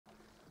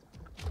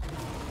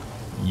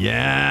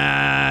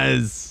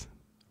Yes!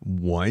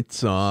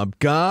 What's up,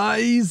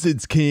 guys?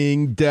 It's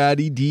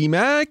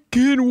KingDaddyDmac,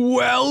 and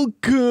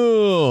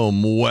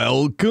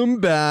welcome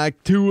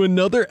back to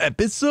another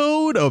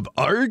episode of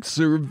ARK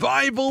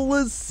Survival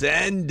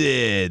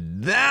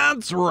Ascended.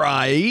 That's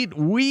right,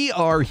 we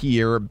are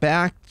here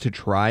back to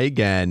try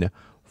again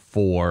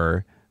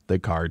for the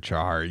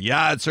Carchar.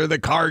 Yes, or the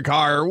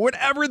Carchar,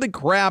 whatever the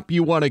crap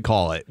you want to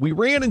call it. We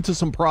ran into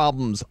some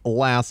problems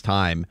last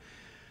time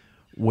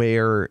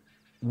where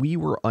we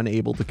were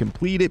unable to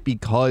complete it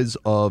because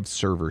of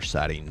server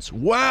settings.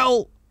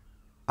 Well,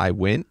 I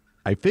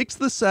fixed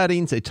the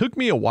settings. It took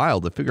me a while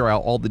to figure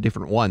out all the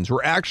different ones.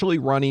 We're actually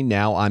running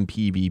now on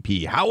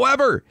PvP.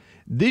 However,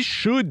 this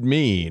should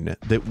mean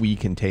that we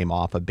can tame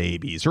off of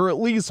babies, or at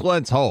least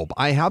let's hope.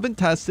 I haven't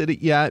tested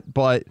it yet,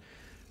 but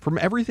from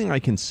everything I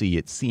can see,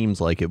 it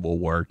seems like it will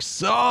work.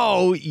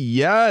 So,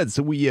 yes,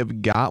 we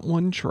have got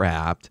one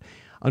trapped.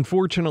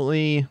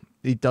 Unfortunately,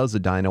 it does a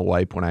dino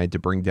wipe when I had to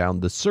bring down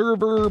the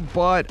server,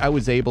 but I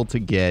was able to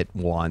get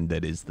one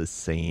that is the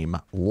same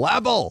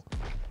level.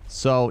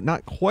 So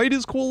not quite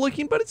as cool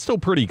looking, but it's still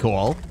pretty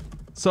cool.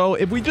 So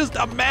if we just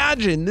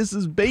imagine, this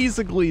is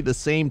basically the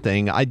same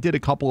thing. I did a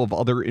couple of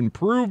other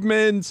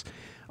improvements,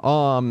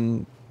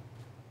 more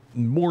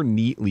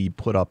neatly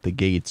put up the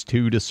gates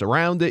too to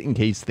surround it in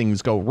case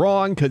things go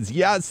wrong. Because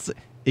yes,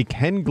 it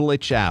can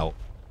glitch out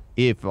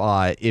if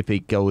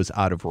it goes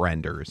out of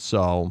render.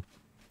 So,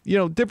 you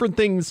know, different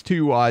things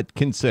to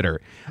consider.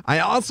 I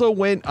also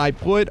I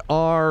put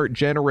our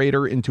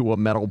generator into a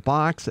metal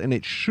box, and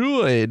it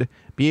should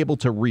be able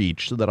to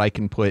reach so that I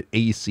can put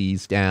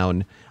ACs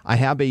down. I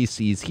have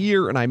ACs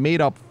here, and I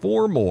made up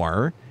 4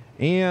 more,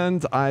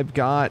 and I've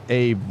got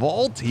a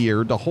vault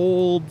here to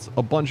hold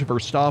a bunch of her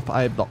stuff.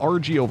 I have the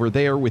RG over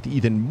there with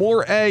even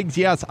more eggs.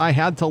 Yes, I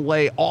had to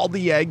lay all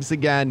the eggs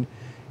again.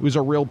 It was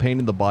a real pain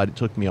in the butt. It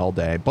took me all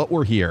day, but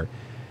we're here.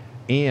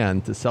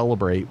 And to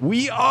celebrate,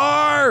 we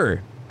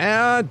are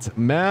at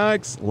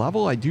max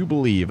level, I do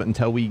believe,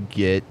 until we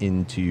get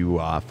into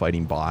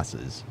fighting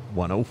bosses.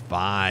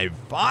 105.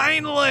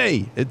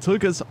 Finally! It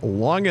took us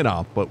long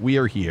enough, but we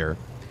are here.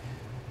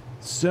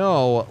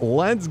 So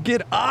let's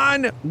get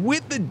on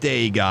with the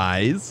day,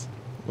 guys.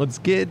 Let's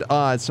get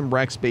some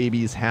Rex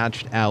babies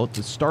hatched out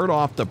to start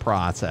off the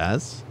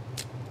process.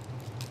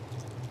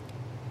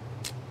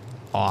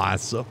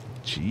 Awesome.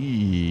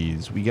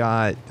 Jeez, we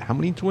got how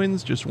many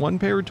twins? Just one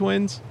pair of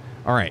twins?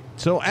 All right,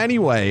 so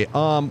anyway,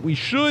 we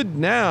should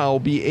now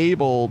be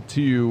able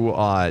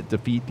to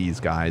defeat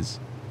these guys.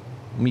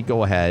 Let me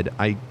go ahead.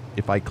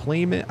 If I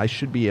claim it, I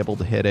should be able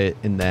to hit it,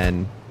 and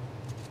then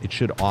it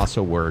should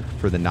also work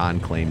for the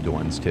non-claimed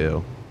ones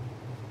too.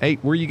 Hey,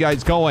 where are you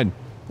guys going?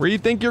 Where do you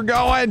think you're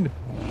going?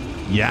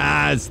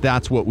 Yes,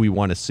 that's what we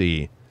want to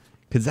see.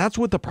 Because that's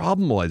what the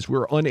problem was. We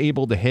were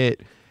unable to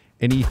hit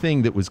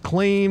anything that was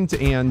claimed,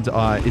 and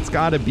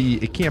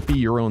it can't be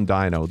your own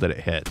dino that it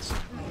hits.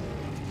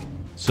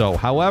 So,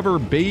 however,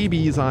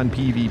 babies on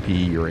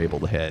PvP you're able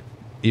to hit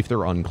if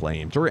they're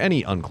unclaimed, or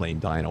any unclaimed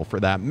dino for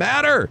that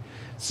matter.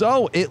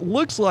 So, it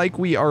looks like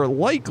we are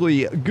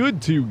likely good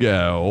to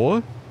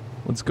go.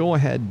 Let's go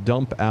ahead,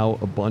 dump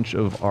out a bunch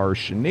of our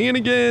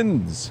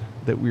shenanigans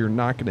that we're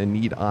not going to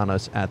need on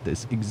us at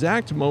this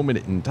exact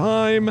moment in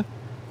time,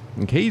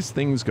 in case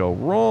things go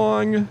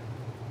wrong.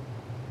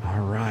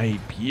 All right,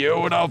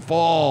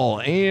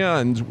 beautiful.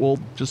 And we'll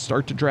just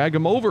start to drag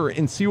them over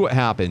and see what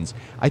happens.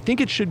 I think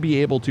it should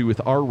be able to,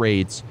 with our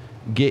rates,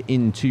 get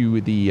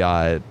into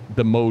the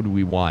mode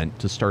we want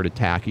to start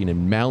attacking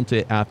and mount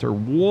it after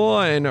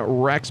one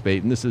Rex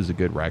baby. And this is a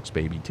good Rex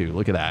baby too.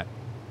 Look at that.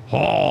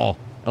 Oh,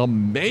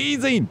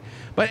 amazing.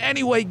 But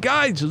anyway,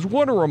 guys, just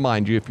want to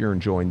remind you, if you're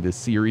enjoying this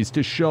series,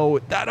 to show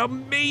that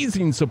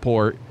amazing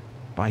support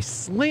by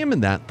slamming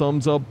that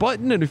thumbs up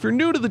button. And if you're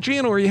new to the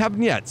channel or you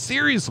haven't yet,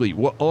 seriously,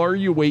 what are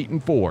you waiting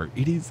for?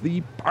 It is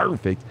the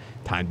perfect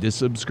time to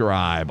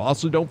subscribe.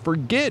 Also, don't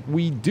forget,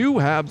 we do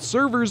have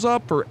servers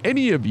up for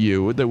any of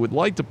you that would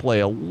like to play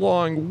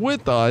along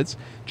with us.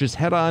 Just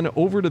head on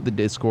over to the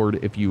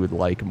Discord if you would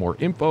like more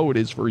info. It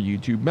is for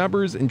YouTube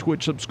members and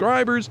Twitch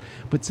subscribers,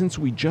 but since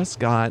we just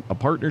got a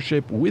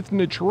partnership with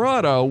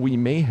Nitrado, we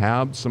may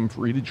have some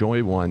free to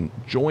join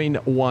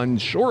one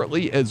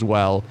shortly as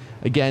well.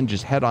 Again,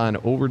 just head on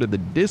over to the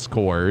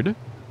Discord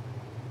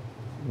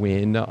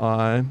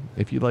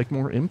if you'd like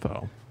more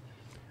info.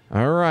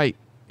 All right.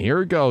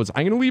 Here it goes.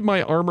 I'm going to leave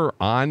my armor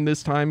on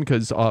this time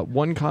because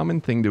one common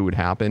thing that would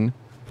happen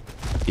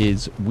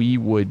is we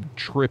would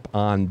trip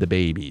on the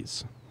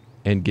babies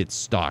and get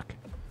stuck.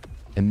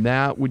 And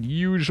that would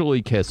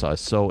usually kiss us.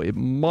 So it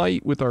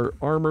might with our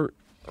armor.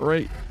 All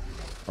right.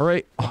 All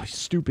right. Oh,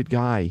 stupid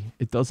guy.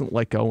 It doesn't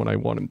let go when I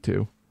want him to.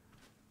 All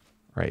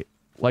right.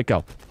 Let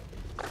go.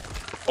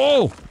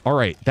 Oh, all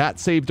right. That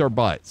saved our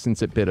butt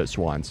since it bit us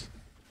once.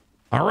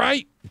 All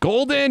right.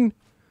 Golden.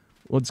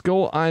 Let's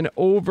go on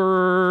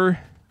over.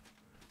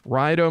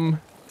 Ride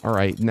them. All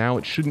right, now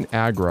it shouldn't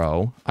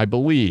aggro, I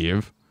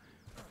believe.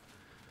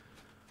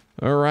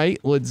 All right,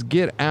 let's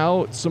get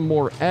out some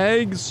more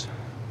eggs.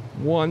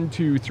 1,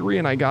 2, 3,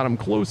 and I got them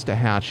close to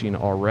hatching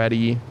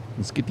already.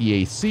 Let's get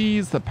the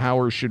ACs. The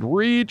power should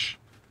reach.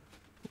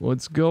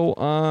 Let's go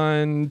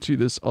on to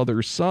this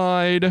other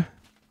side.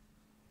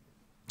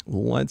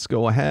 Let's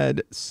go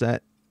ahead,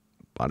 set.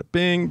 Bada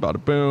bing,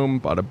 bada boom,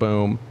 bada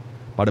boom,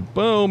 bada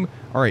boom.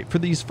 All right, for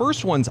these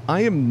first ones,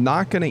 I am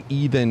not going to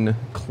even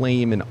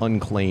claim and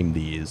unclaim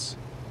these.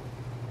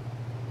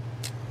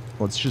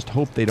 Let's just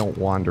hope they don't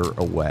wander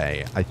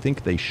away. I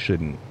think they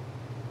shouldn't.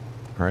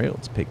 All right,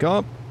 let's pick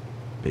up,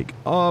 pick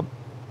up,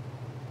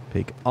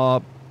 pick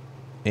up,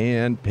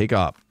 and pick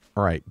up.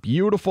 All right,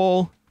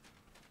 beautiful.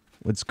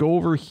 Let's go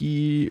over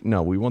here.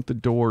 No, we want the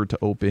door to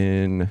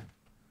open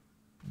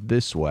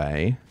this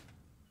way.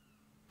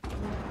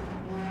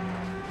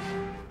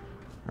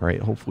 All right,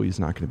 hopefully he's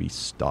not going to be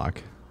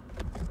stuck.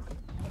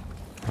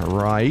 All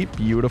right,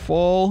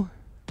 beautiful.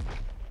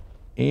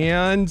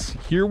 And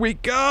here we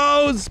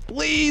go.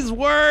 Please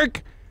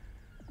work.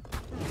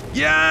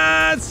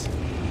 Yes.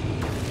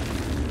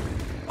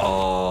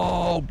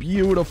 Oh,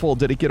 beautiful.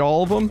 Did it get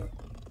all of them?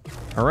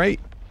 All right,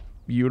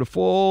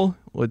 beautiful.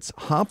 Let's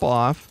hop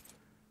off.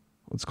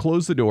 Let's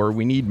close the door.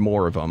 We need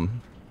more of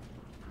them.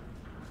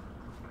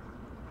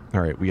 All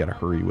right, we got to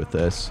hurry with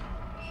this.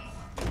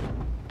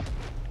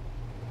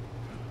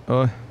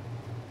 Oh,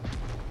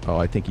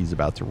 I think he's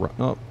about to run.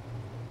 Oh.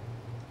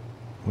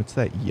 What's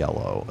that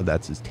yellow? Oh,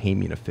 that's his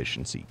taming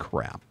efficiency.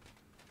 Crap.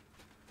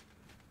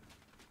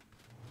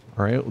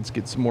 All right, let's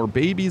get some more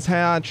babies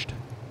hatched.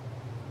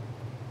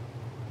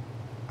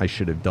 I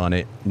should have done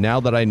it. Now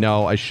that I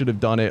know, I should have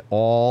done it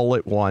all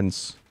at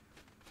once.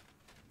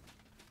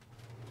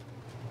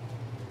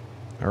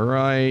 All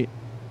right.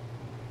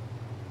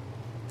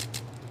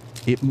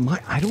 It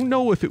might, I don't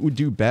know if it would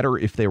do better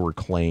if they were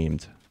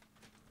claimed.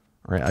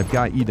 All right, I've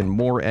got even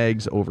more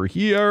eggs over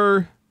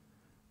here.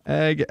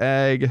 Egg,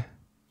 egg.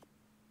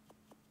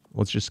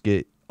 Let's just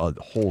get a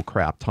whole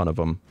crap ton of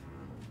them.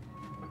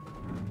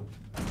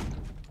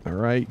 All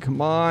right,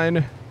 come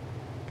on.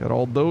 Got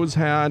all those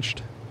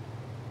hatched.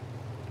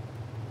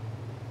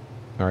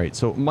 All right,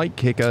 so it might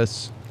kick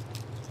us,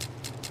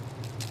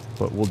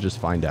 but we'll just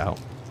find out.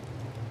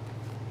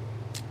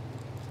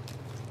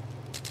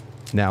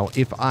 Now,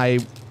 if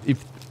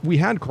we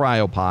had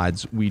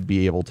cryopods, we'd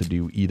be able to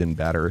do even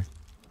better.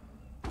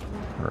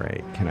 All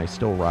right, can I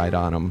still ride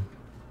on them?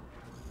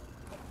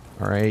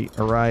 All right,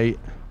 all right.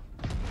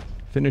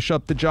 Finish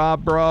up the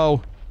job,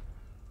 bro.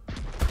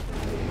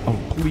 Oh,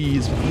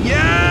 please.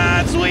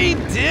 Yes, we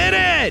did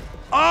it!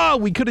 Oh,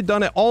 we could have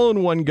done it all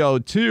in one go,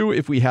 too,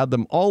 if we had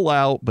them all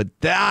out. But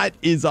that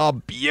is a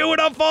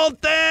beautiful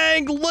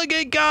thing! Look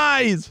at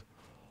guys!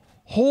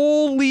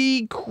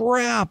 Holy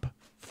crap!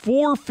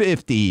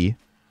 450.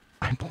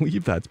 I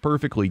believe that's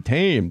perfectly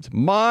tamed.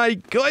 My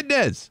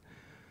goodness!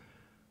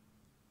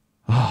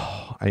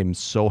 Oh, I am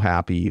so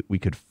happy we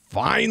could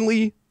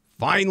finally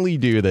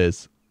do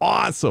this.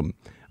 Awesome.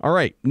 All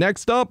right,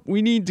 next up,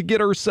 we need to get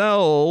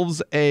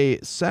ourselves a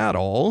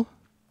saddle.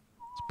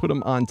 Let's put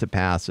him onto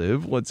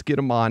passive. Let's get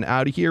him on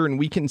out of here, and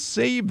we can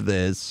save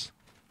this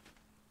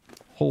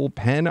whole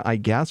pen, I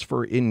guess,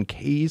 for in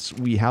case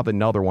we have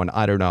another one.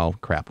 I don't know.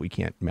 Crap, we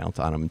can't mount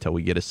on him until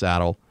we get a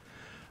saddle.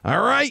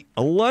 All right,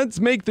 let's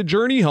make the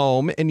journey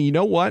home. And you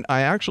know what?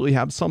 I actually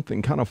have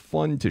something kind of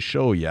fun to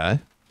show you.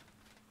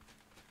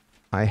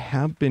 I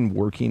have been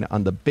working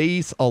on the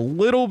base a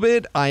little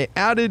bit. I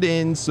added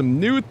in some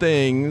new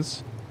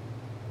things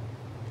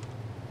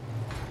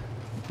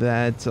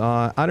that,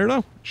 I don't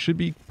know, should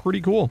be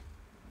pretty cool.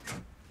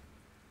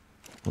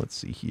 Let's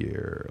see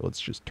here.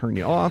 Let's just turn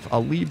you off.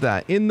 I'll leave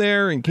that in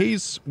there in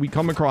case we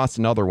come across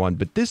another one.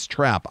 But this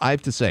trap, I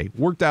have to say,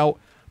 worked out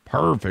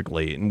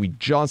perfectly. And we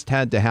just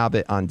had to have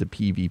it onto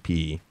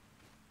PvP.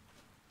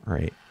 All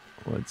right,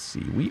 let's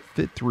see. We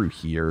fit through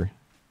here.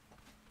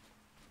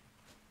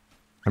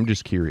 I'm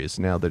just curious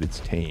now that it's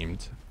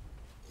tamed.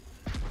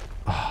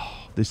 Oh,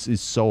 this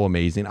is so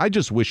amazing. I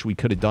just wish we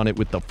could have done it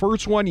with the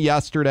first one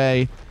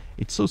yesterday.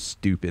 It's so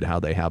stupid how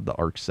they have the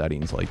ARK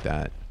settings like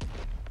that.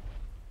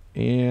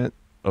 And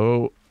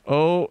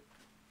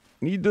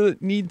need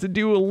to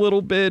do a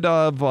little bit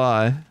of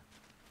a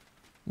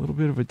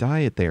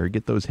diet there.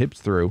 Get those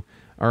hips through.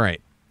 All right,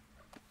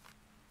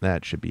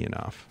 that should be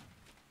enough.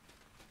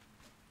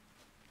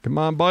 Come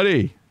on,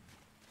 buddy.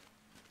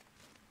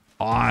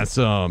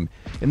 Awesome.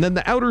 And then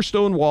the outer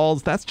stone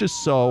walls, that's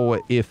just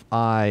so if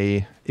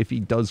he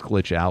does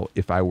glitch out,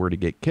 if I were to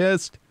get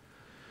kissed,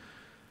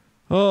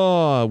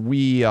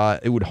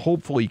 it would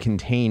hopefully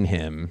contain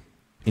him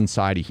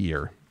inside of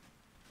here.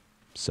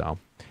 So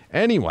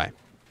anyway,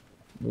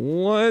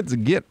 let's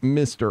get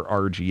Mr.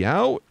 RG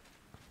out.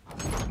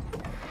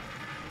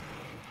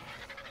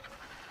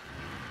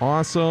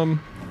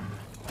 Awesome.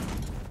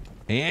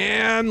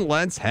 And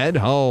let's head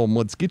home.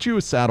 Let's get you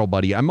a saddle,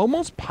 buddy. I'm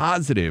almost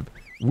positive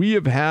we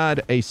have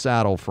had a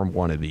saddle from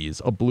one of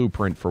these, a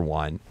blueprint for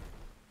one.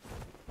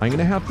 I'm going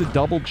to have to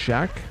double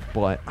check,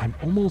 but I'm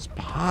almost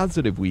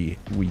positive we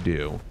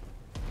do.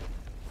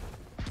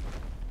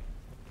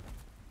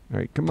 All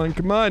right, come on,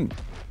 come on.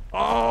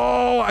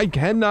 Oh, I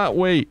cannot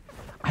wait.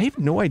 I have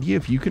no idea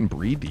if you can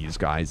breed these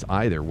guys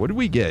either. What do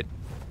we get?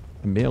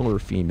 A male or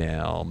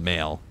female?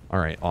 Male. All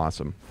right,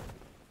 awesome.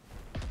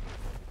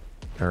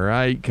 All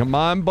right, come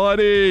on,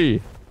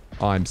 buddy.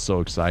 Oh, I'm so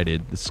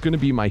excited. This is going to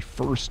be my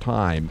first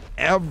time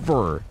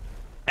ever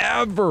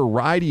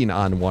riding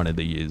on one of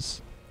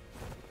these.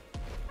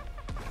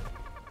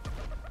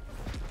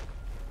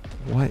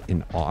 What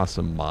an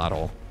awesome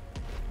model.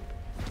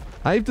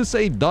 I have to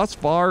say, thus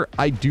far,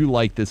 I do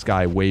like this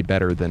guy way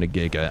better than a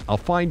Giga. I'll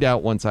find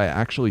out once I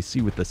actually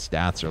see what the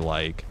stats are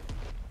like.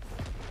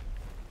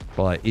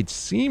 But it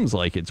seems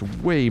like it's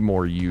way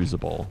more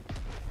usable.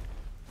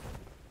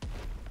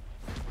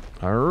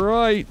 All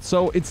right,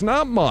 so it's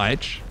not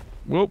much.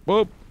 Whoop,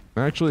 whoop.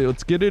 Actually,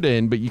 let's get it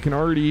in, but you can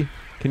already...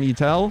 Can you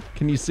tell?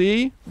 Can you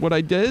see what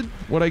I did?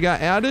 What I got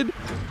added?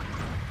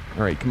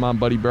 All right, come on,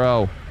 buddy,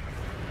 bro.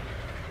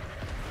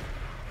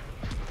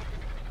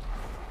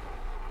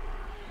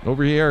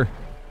 Over here.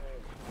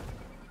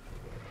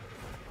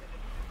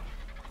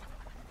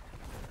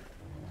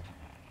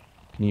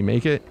 Can you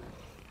make it?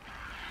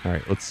 All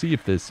right, let's see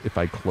if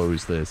I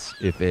close this,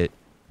 if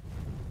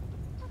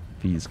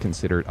he's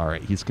considered. All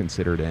right, he's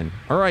considered in.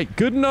 All right,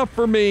 good enough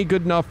for me,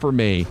 good enough for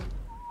me.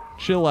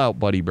 Chill out,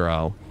 buddy,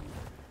 bro.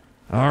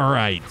 All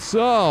right,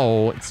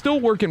 so it's still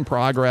work in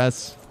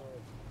progress.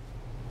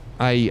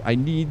 I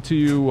need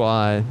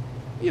to,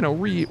 you know,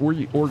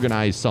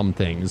 reorganize some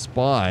things,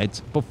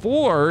 but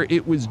before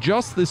it was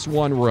just this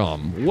one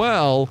room.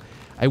 Well,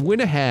 I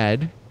went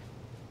ahead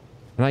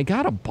and I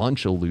got a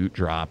bunch of loot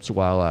drops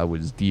while I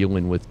was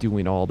dealing with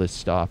doing all this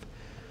stuff.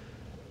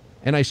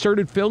 And I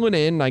started filling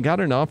in, and I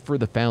got enough for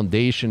the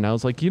foundation. I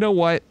was like, you know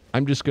what?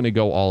 I'm just going to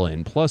go all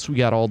in. Plus, we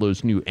got all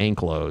those new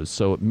anklos,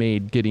 so it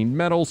made getting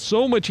metal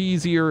so much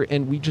easier,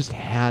 and we just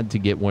had to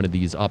get one of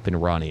these up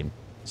and running.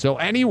 So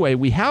anyway,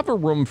 we have a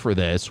room for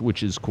this,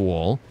 which is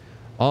cool.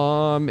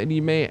 And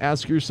you may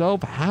ask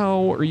yourself,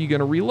 how are you going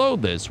to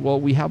reload this?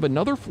 Well, we have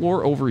another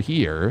floor over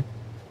here.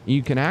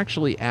 You can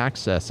actually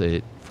access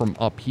it from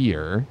up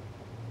here.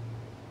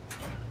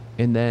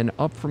 And then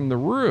up from the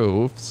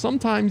roof,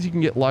 sometimes you can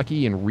get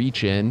lucky and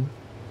reach in.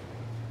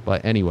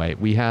 But anyway,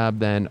 we have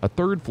then a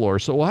third floor.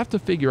 So we'll have to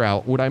figure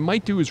out, what I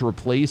might do is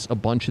replace a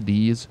bunch of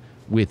these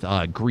with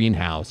a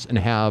greenhouse and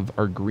have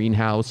our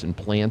greenhouse and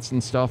plants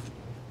and stuff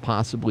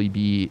possibly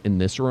be in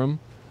this room.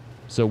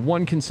 So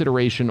one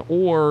consideration,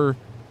 or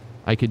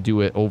I could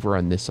do it over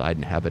on this side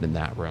and have it in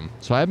that room.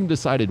 So I haven't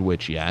decided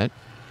which yet.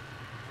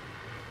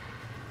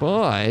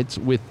 But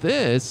with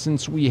this,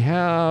 since we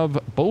have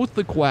both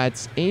the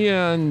quets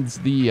and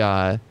the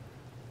I'm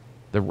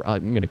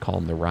going to call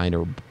him the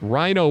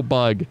rhino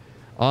bug,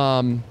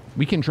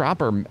 we can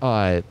drop our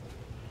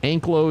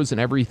anklos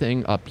and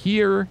everything up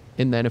here.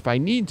 And then if I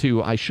need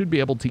to, I should be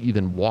able to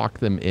even walk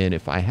them in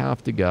if I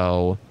have to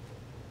go.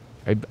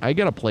 I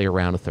got to play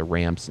around with the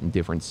ramps and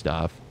different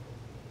stuff.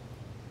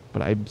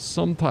 But I've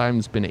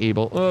sometimes been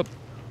able,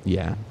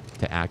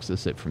 to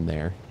access it from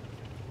there.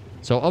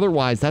 So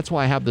otherwise, that's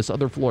why I have this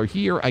other floor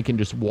here. I can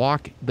just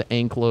walk the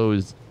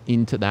anklos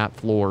into that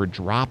floor,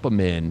 drop them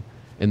in,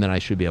 and then I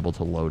should be able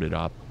to load it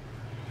up.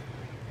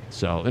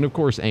 So, and of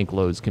course,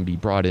 anklos can be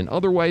brought in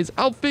other ways.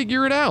 I'll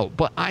figure it out,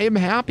 but I am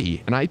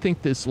happy. And I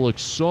think this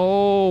looks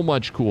so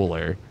much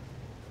cooler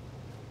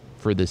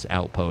for this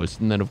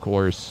outpost. And then, of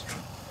course,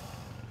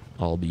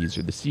 all these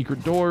are the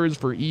secret doors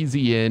for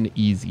easy in,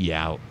 easy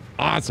out.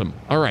 Awesome.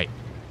 All right.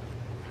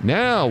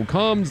 Now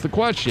comes the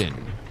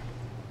question.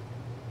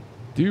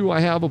 Do I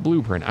have a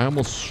blueprint? I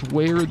almost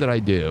swear that I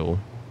do.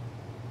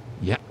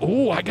 Yeah.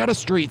 Oh, I got a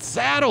straight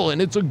saddle,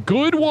 and it's a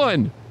good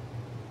one.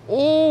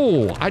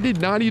 Oh, I did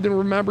not even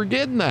remember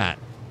getting that.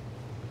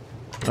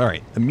 All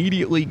right.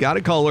 Immediately got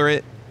to color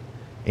it.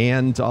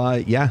 And,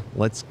 yeah,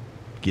 let's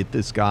get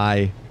this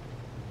guy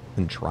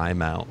and try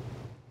him out.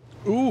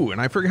 Ooh, and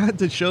I forgot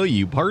to show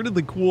you, part of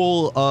the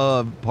cool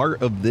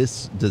part of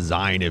this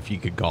design, if you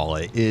could call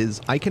it,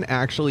 is I can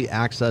actually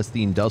access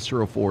the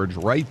industrial forge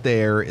right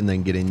there and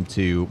then get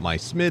into my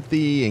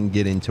smithy and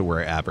get into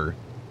wherever.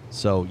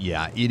 So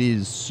yeah, it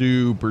is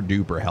super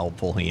duper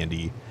helpful,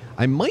 handy.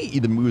 I might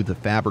even move the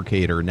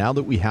fabricator. Now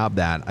that we have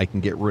that, I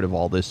can get rid of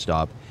all this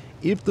stuff.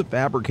 If the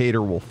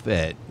fabricator will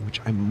fit, which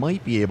I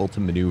might be able to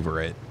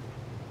maneuver it.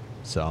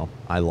 So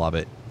I love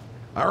it.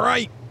 All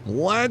right.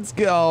 Let's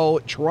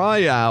go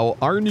try out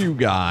our new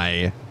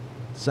guy.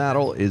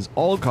 Saddle is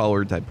all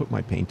colored. Did I put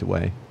my paint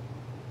away?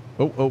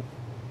 Oh.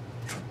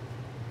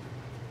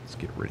 Let's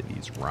get rid of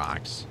these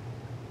rocks.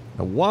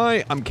 Now,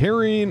 why I'm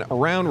carrying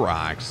around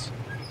rocks.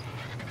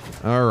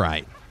 All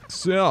right.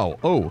 So,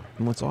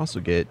 and let's also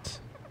get...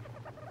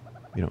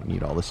 We don't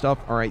need all this stuff.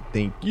 All right,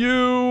 thank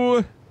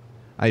you.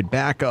 I had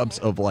backups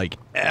of, like,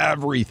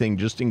 everything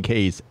just in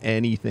case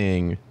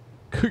anything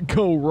could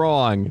go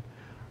wrong.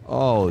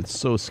 Oh, it's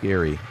so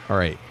scary. All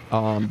right.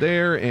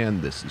 There,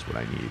 and this is what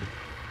I need.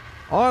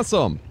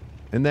 Awesome.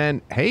 And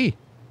then, hey,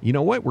 you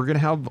know what? We're going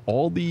to have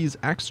all these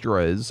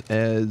extras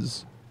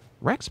as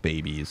Rex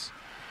babies.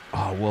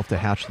 Oh, we'll have to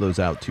hatch those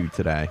out, too,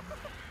 today.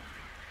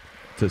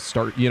 To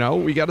start,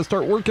 we got to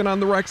start working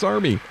on the Rex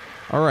army.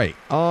 All right.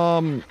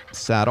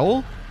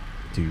 Saddle.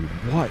 Dude,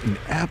 what an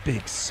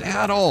epic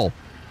saddle.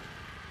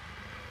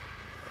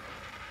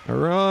 All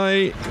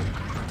right.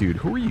 Dude,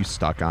 who are you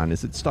stuck on?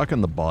 Is it stuck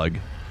on the bug?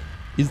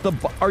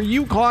 Are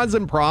you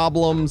causing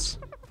problems?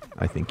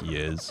 I think he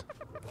is.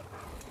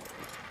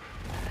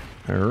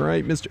 All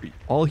right, Mr.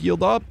 All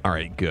healed up? All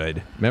right,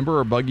 good. Remember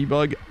our buggy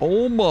bug?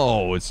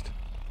 Almost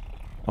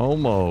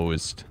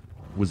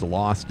was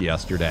lost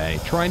yesterday.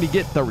 Trying to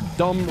get the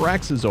dumb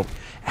Rexes over.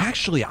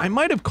 Actually, I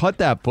might have cut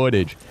that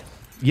footage.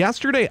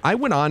 Yesterday, I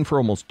went on for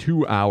almost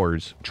 2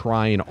 hours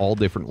trying all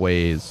different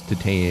ways to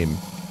tame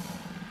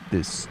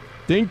this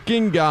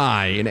stinking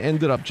guy, and it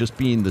ended up just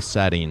being the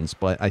settings,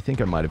 but I think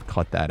I might have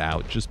cut that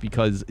out just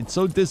because it's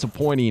so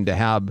disappointing to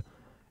have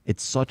it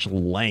such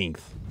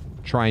length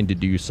trying to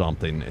do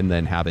something and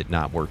then have it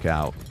not work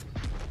out.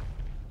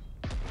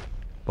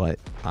 But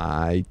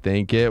I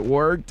think it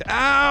worked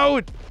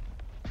out.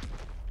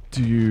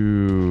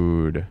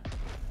 Dude.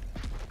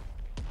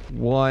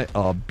 What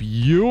a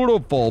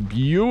beautiful,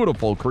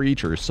 beautiful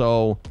creature.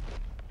 So,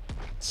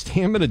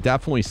 stamina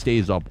definitely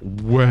stays up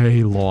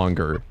way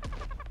longer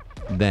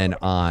than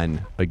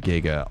on a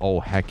Giga. Oh,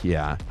 heck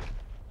yeah.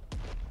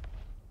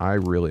 I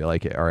really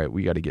like it. All right,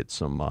 we got to get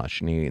some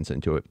shenanigans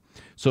into it.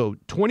 So,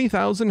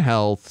 20,000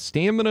 health.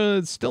 Stamina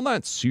is still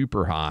not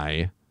super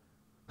high.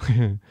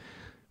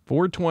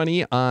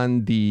 420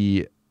 on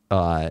the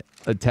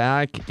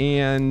attack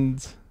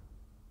and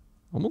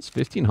almost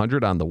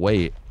 1,500 on the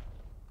weight.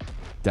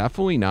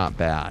 Definitely not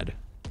bad.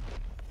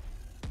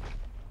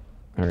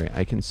 All right,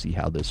 I can see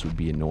how this would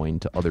be annoying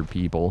to other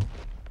people.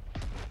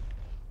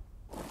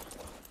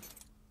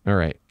 All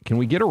right, can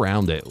we get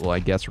around it? Well, I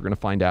guess we're going to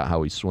find out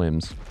how he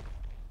swims.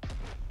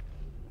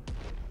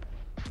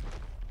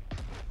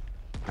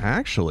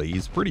 Actually,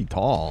 he's pretty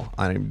tall.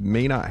 I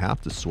may not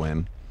have to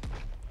swim.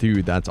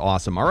 Dude, that's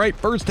awesome. All right,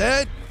 first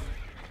hit.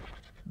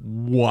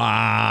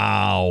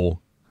 Wow.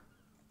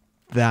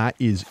 That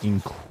is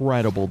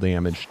incredible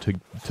damage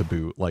to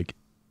boot. Like,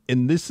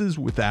 and this is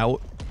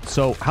without...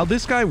 So, how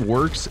this guy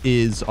works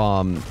is,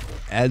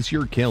 as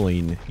you're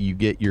killing, you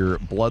get your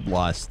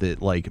bloodlust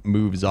that, like,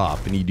 moves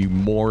up, and you do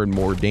more and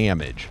more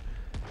damage.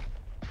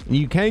 And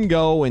you can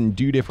go and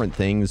do different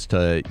things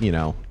to, you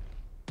know,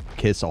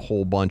 kiss a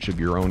whole bunch of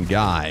your own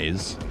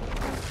guys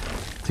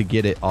to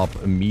get it up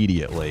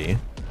immediately.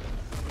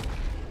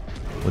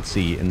 Let's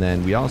see, and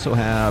then we also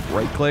have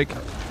right-click.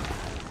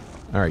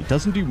 All right,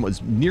 doesn't do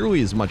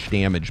nearly as much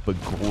damage,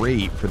 but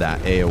great for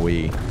that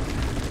AoE.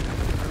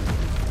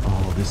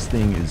 Oh, this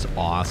thing is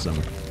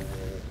awesome.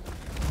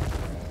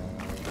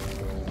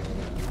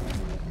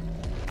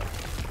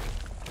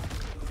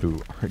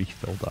 Ooh, already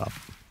filled up.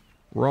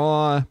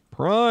 Raw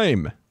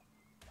Prime.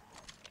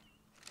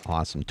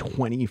 Awesome,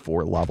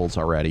 24 levels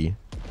already.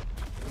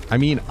 I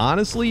mean,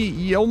 honestly,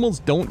 you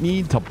almost don't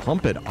need to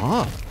pump it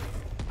up.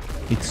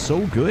 It's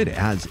so good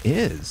as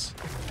is.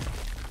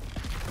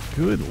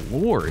 Good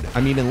lord.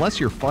 I mean, unless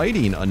you're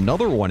fighting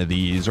another one of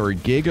these, or a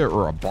Giga,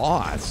 or a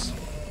boss.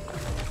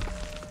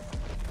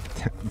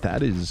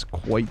 That is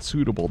quite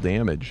suitable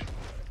damage.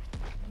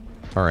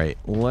 Alright,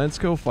 let's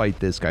go fight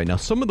this guy. Now,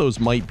 some of those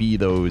might be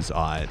those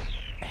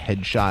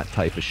headshot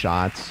type of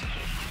shots.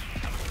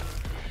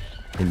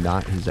 And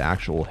not his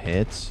actual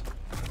hits.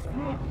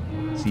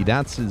 See,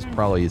 that's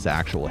probably his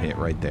actual hit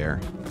right there.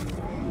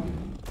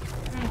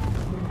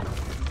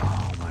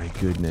 Oh my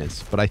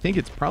goodness. But I think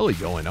it's probably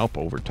going up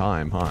over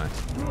time, huh?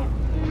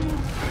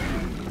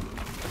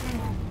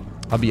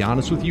 I'll be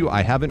honest with you,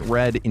 I haven't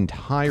read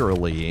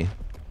entirely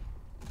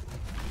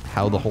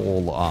how the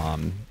whole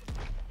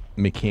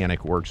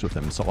mechanic works with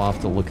him, so I'll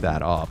have to look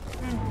that up.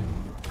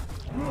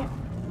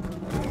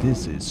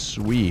 This is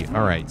sweet.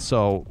 All right,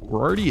 so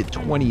we're already at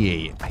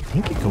 28. I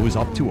think it goes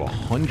up to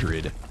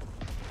 100.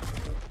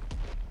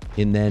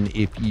 And then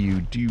if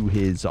you do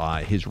his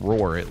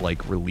roar, it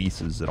like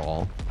releases it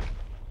all.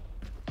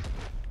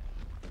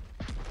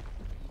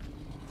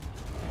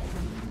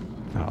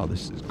 Oh,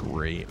 this is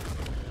great.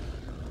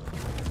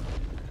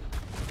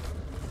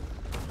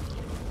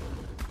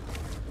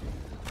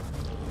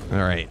 All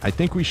right, I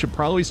think we should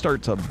probably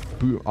start to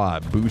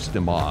boost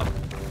him up.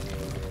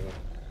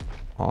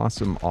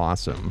 Awesome,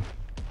 awesome.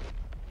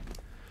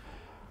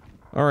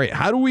 All right,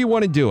 how do we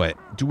want to do it?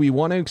 Do we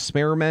want to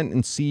experiment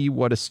and see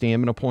what a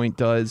stamina point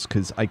does?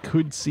 Because I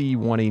could see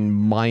wanting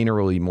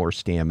minorly more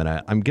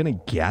stamina. I'm going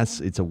to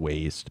guess it's a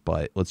waste,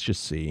 but let's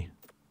just see.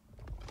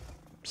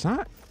 It's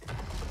not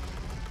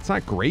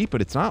great,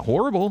 but it's not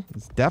horrible.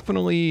 It's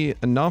definitely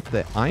enough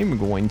that I'm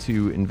going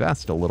to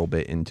invest a little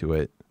bit into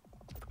it.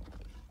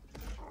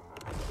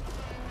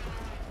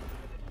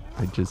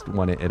 I just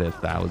want it at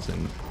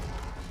 1,000.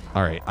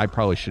 All right, I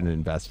probably shouldn't have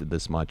invested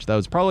this much. That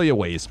was probably a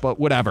waste, but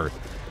whatever.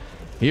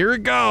 Here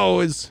it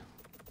goes.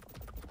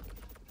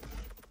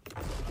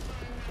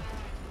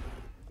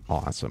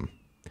 Awesome.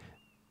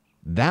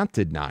 That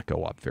did not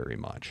go up very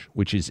much,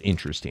 which is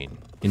interesting.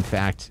 In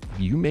fact,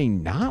 you may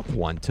not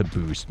want to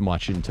boost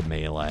much into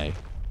melee.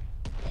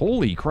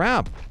 Holy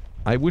crap.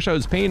 I wish I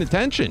was paying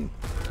attention.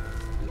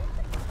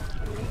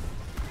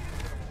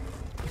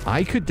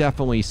 I could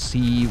definitely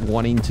see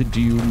wanting to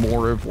do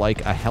more of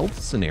like a health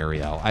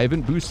scenario. I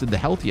haven't boosted the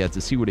health yet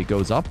to see what it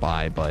goes up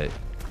by, but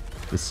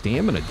the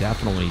stamina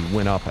definitely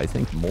went up, I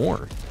think,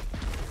 more.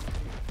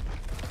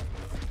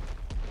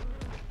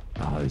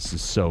 Oh, this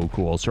is so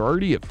cool. So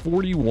already at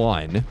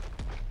 41.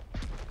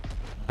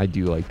 I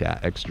do like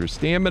that extra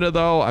stamina,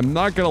 though. I'm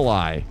not going to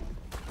lie.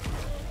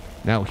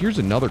 Now, here's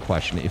another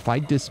question. If I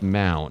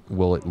dismount,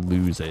 will it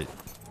lose it?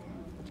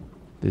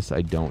 This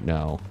I don't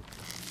know.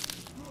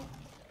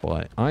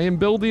 But I am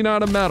building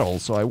out of metal,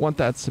 so I want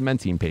that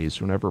cementing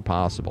paste whenever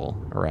possible.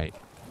 All right.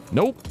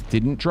 Nope,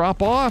 didn't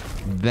drop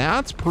off.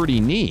 That's pretty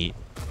neat.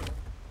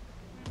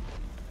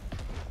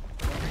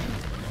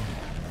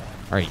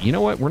 All right, you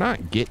know what? We're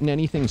not getting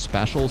anything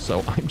special,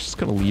 so I'm just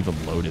going to leave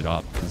them loaded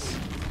up because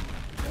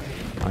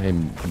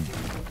I'm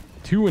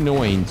too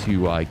annoying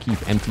to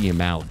keep emptying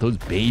them out. Those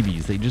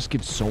babies, they just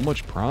give so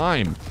much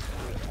prime.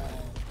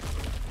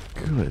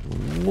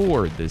 Good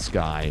Lord, this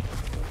guy.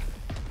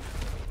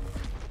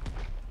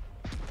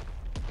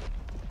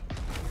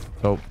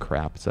 Oh,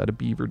 crap. Is that a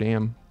beaver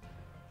dam?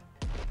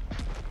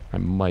 I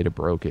might have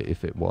broke it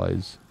if it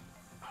was.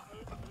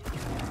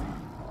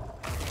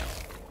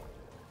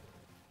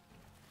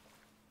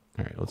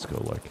 All right, let's go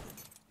look.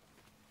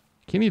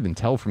 Can't even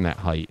tell from that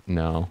height.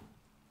 No.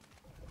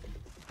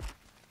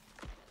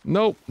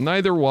 Nope,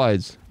 neither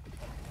was.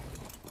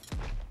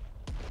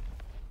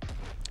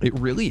 It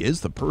really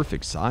is the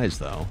perfect size,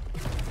 though.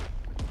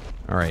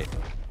 All right,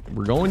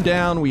 we're going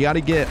down. We got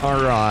to get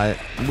our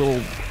little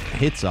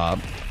hits up.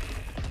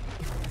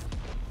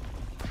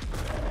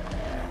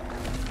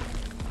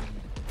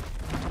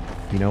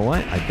 You know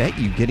what? I bet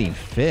you getting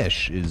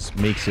fish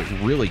makes it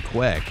really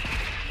quick.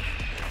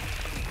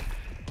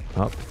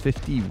 Up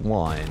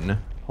 51.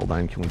 Hold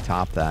on, can we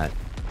top that?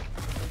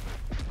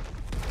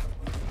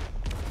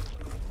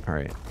 All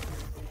right.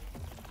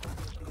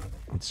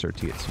 Let's start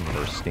to get some of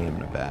our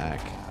stamina back.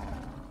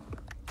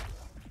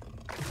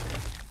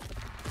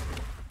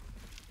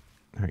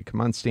 All right,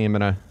 come on,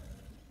 stamina.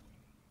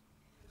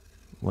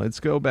 Let's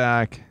go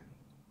back.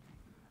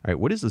 All right,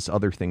 what does this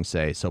other thing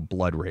say? So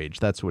blood rage,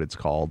 that's what it's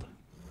called.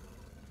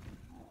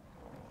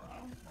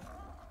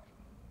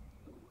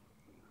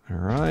 All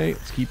right,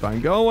 let's keep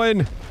on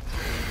going.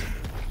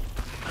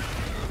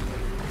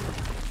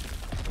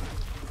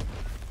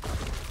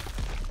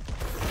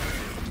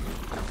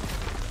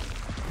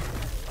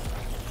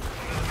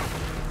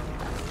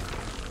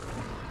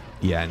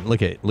 Yeah, and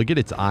look at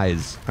its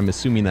eyes. I'm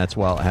assuming that's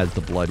why it has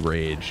the blood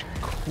rage.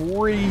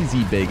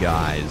 Crazy big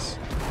eyes.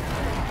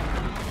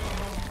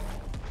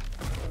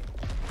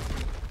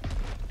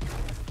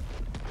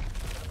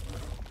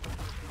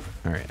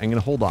 All right, I'm going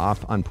to hold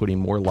off on putting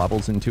more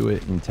levels into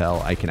it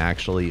until I can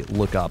actually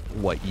look up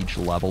what each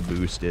level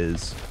boost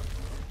is.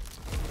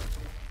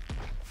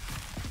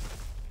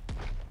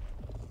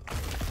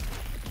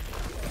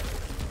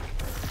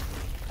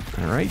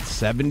 All right,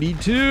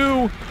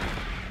 72.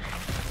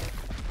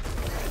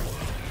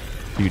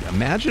 Dude,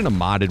 imagine a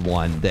modded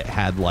one that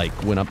had,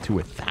 like, went up to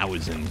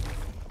 1,000.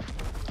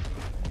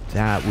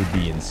 That would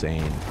be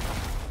insane.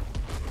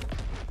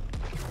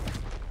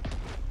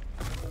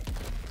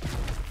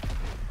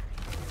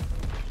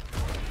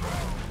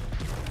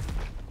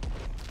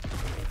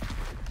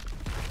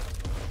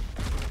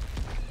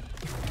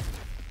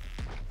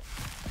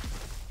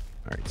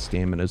 All right,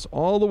 stamina's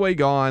all the way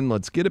gone.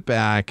 Let's get it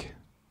back.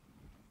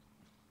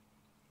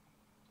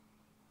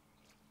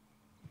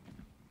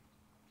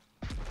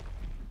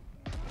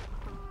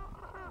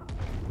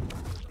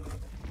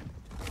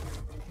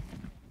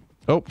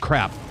 Oh,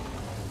 crap.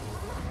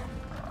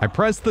 I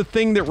pressed the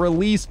thing that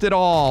released it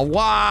all.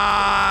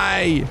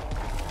 Why?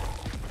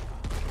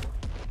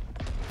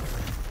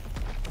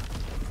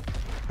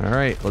 All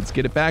right, let's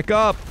get it back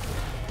up.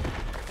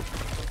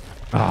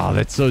 Oh,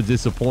 that's so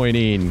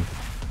disappointing.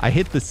 I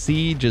hit the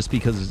C just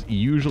because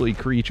usually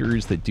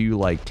creatures that do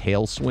like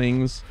tail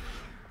swings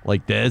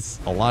like this,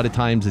 a lot of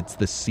times it's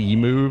the C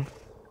move.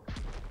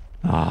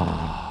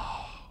 Ah.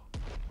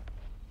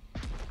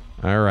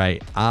 All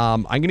right,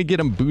 I'm going to get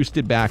them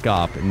boosted back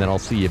up, and then I'll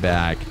see you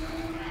back.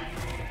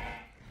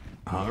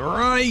 All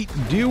right,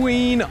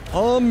 doing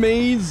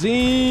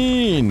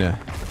amazing. Oh,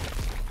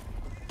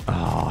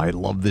 I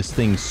love this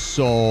thing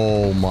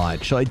so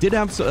much. So I did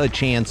have a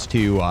chance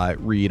to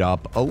read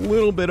up a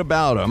little bit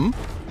about him.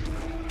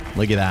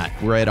 Look at that.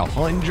 We're at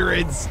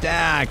 100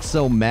 stacks,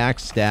 so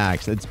max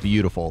stacks. That's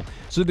beautiful.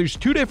 So there's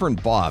two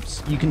different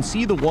buffs. You can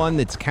see the one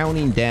that's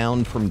counting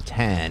down from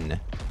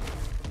 10.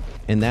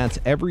 And that's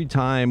every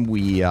time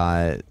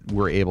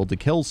we're able to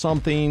kill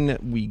something,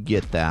 we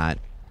get that.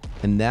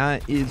 And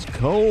that is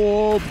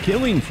called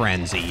Killing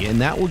Frenzy.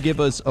 And that will give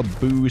us a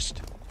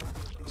boost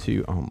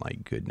to... Oh my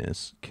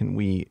goodness. Can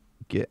we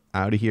get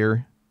out of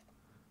here?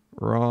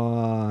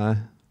 Raw.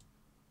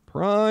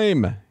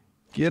 Prime.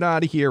 Get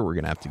out of here. We're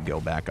going to have to go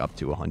back up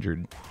to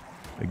 100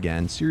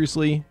 again.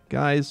 Seriously,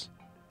 guys?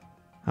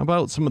 How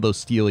about some of those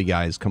steely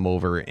guys come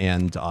over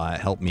and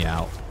help me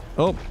out?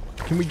 Oh,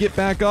 can we get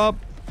back up?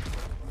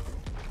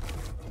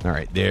 All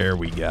right, there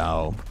we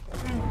go.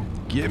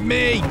 Get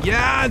me,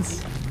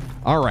 yes!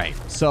 All right,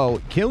 so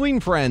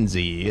Killing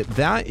Frenzy,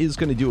 that is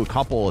going to do a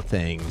couple of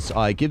things.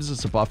 It gives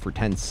us a buff for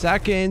 10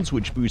 seconds,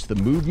 which boosts the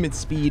movement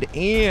speed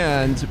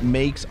and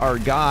makes our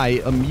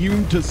guy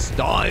immune to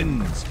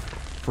stuns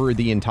for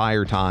the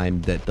entire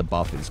time that the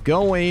buff is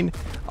going.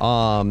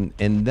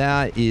 And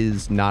that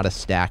is not a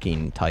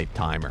stacking type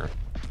timer.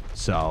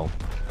 So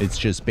it's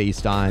just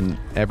based on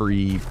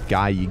every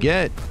guy you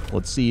get.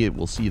 Let's see it.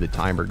 We'll see the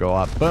timer go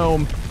up.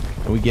 Boom.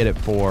 And we get it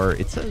for,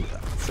 it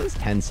says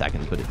 10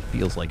 seconds, but it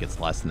feels like it's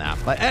less than that.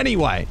 But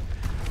anyway,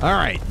 all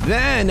right.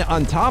 Then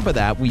on top of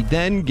that, we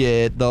then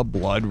get the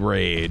Blood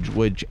Rage,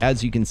 which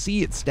as you can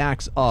see, it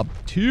stacks up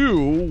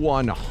to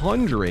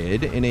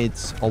 100, and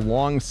it's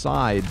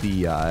alongside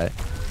the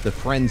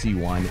Frenzy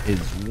one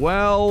as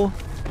well.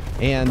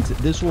 And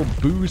this will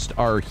boost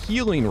our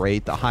healing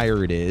rate the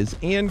higher it is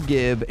and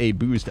give a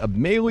boost of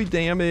melee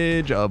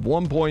damage of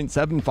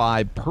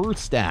 1.75 per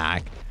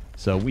stack.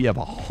 So we have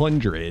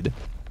 100.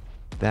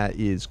 That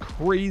is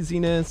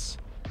craziness.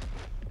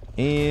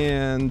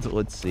 And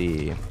let's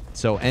see.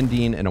 So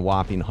ending in a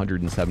whopping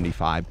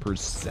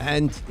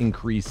 175%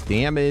 increased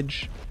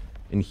damage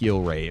and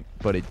heal rate.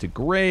 But it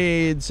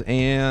degrades,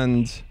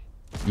 and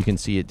you can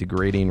see it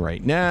degrading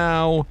right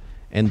now.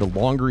 And the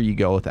longer you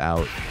go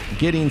without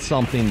getting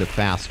something, the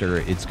faster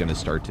it's going to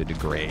start to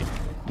degrade.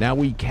 Now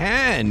we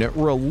can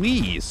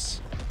release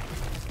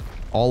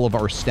all of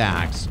our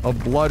stacks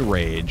of Blood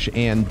Rage,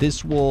 and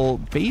this will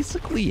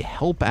basically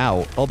help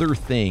out other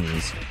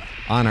things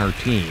on our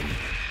team.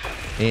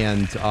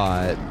 And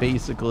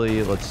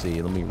basically, let's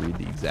see, let me read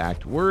the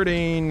exact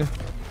wording.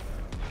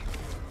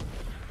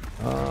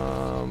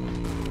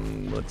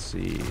 Let's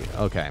see.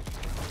 Okay.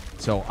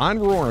 So on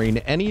roaring,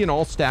 any and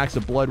all stacks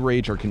of Blood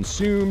Rage are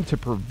consumed to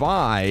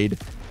provide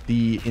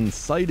the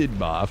incited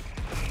buff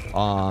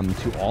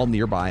to all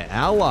nearby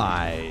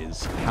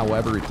allies.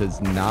 However, it does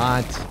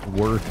not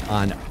work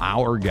on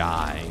our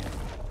guy,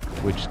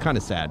 which is kind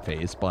of sad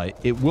face, but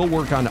it will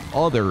work on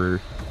other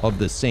of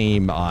the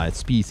same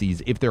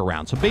species if they're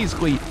around. So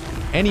basically,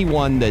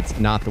 anyone that's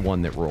not the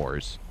one that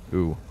roars.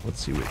 Ooh,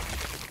 let's see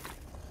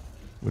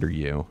what are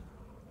you?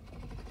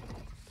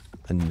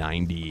 A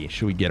 90.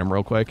 Should we get him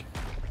real quick?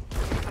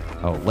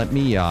 Oh, let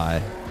me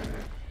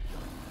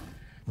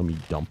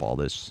dump all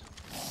this.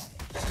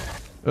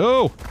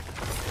 Oh!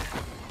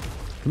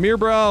 Come here,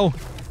 bro.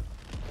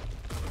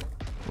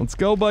 Let's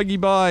go, Buggy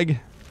Bug.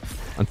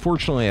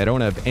 Unfortunately, I don't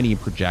have any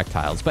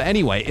projectiles. But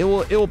anyway, it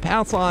will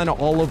pass on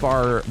all of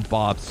our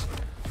buffs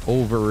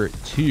over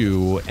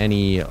to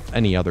any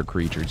other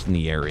creatures in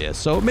the area.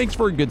 So it makes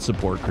for a good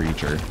support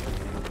creature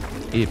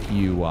if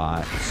you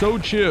so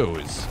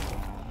choose.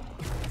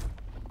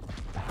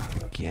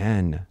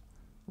 Again.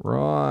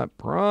 Right,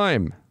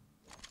 Prime.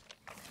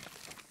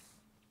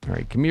 All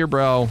right, come here,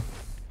 bro.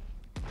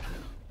 I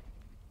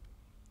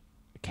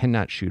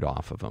cannot shoot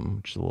off of him,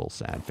 which is a little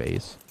sad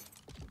face.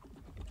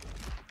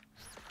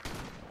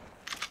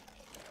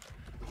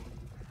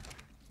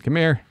 Come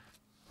here.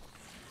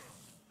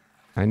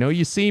 I know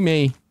you see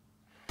me.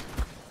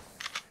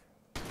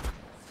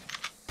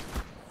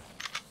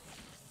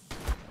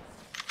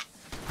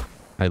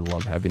 I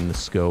love having the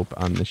scope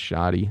on the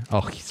shoddy.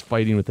 Oh, he's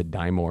fighting with a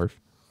dimorph.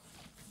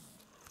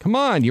 Come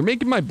on, you're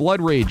making my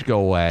Blood Rage go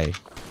away.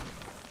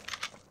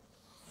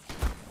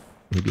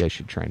 Maybe I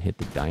should try and hit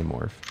the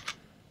dimorph.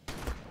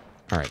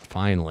 All right,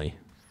 finally.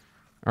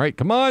 All right,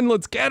 come on,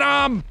 let's get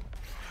him!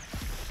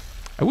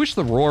 I wish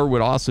the roar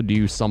would also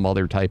do some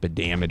other type of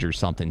damage or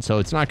something, so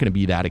it's not going to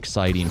be that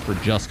exciting for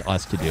just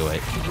us to do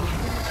it.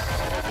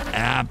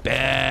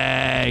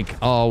 Epic!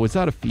 Oh, was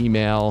that a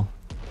female?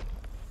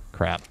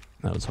 Crap.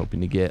 I was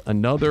hoping to get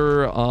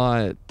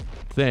another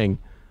thing.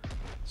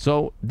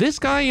 So this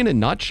guy in a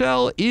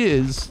nutshell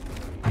is,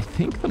 I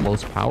think, the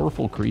most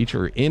powerful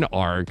creature in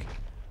ARK.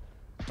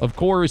 Of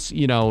course,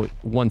 you know,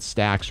 once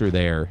stacks are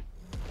there,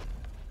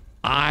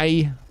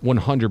 I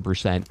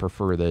 100%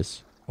 prefer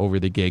this over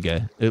the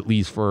Giga, at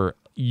least for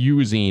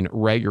using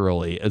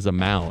regularly as a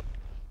mount.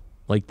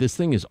 Like, this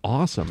thing is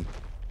awesome.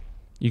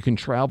 You can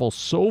travel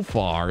so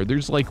far.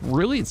 There's like,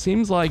 really, it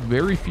seems like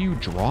very few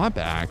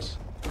drawbacks.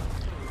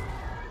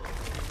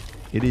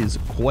 It is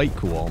quite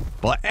cool.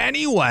 But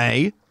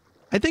anyway,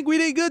 I think we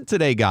did good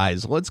today,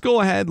 guys. Let's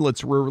go ahead.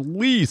 Let's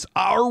release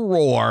our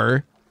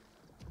roar.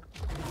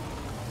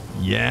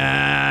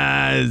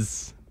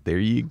 Yes. There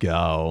you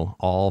go.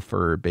 All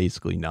for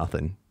basically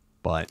nothing.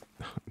 But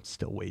I'm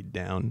still weighed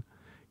down.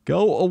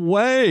 Go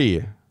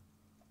away.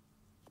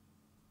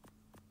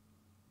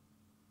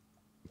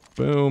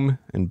 Boom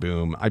and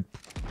boom.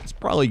 It's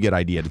probably a good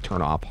idea to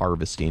turn off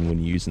harvesting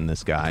when using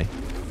this guy.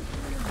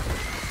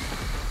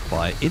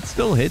 But it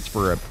still hits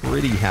for a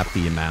pretty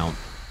hefty amount.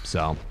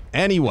 So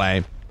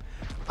anyway,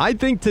 I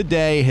think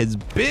today has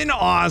been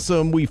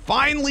awesome. We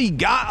finally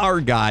got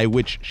our guy,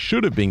 which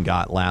should have been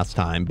got last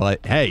time.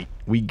 But hey,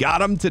 we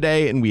got him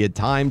today and we had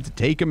time to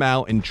take him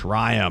out and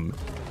try him.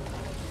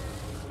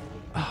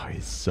 Oh,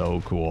 he's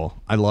so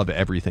cool. I love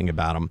everything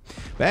about him.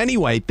 But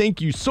anyway,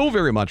 thank you so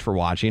very much for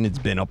watching. It's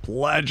been a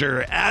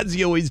pleasure. As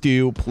you always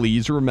do,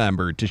 please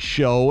remember to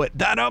show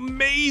that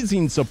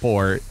amazing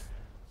support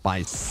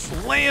by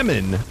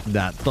slamming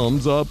that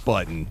thumbs up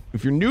button.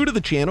 If you're new to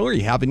the channel or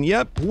you haven't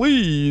yet,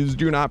 please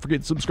do not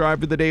forget to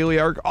subscribe for the daily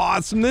ARK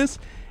awesomeness.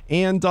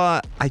 And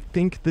I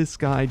think this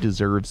guy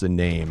deserves a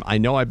name. I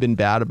know I've been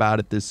bad about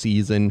it this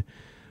season,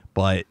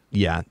 but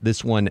yeah,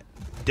 this one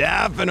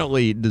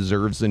definitely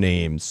deserves a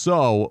name.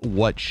 So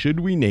what should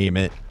we name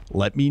it?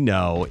 Let me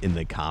know in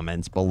the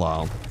comments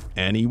below.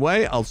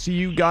 Anyway, I'll see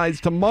you guys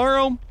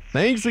tomorrow.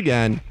 Thanks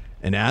again.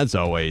 And as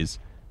always,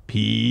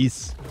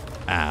 peace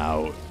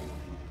out.